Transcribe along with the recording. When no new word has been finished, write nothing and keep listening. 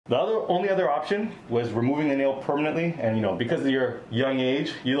The only other option was removing the nail permanently, and you know, because of your young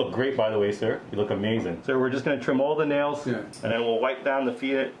age, you look great by the way, sir. You look amazing. So we're just gonna trim all the nails, and then we'll wipe down the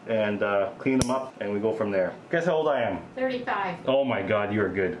feet and clean them up, and we go from there. Guess how old I am? 35. Oh my God, you are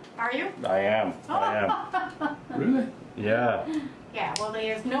good. Are you? I am. I am. Really? Yeah. Yeah, well,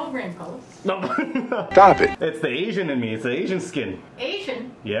 there's no wrinkles. No. Stop it. It's the Asian in me. It's the Asian skin.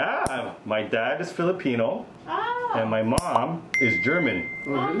 Asian? Yeah. My dad is Filipino, Oh. and my mom is German.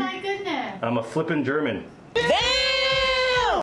 Oh my goodness. I'm a flippin' German. Damn!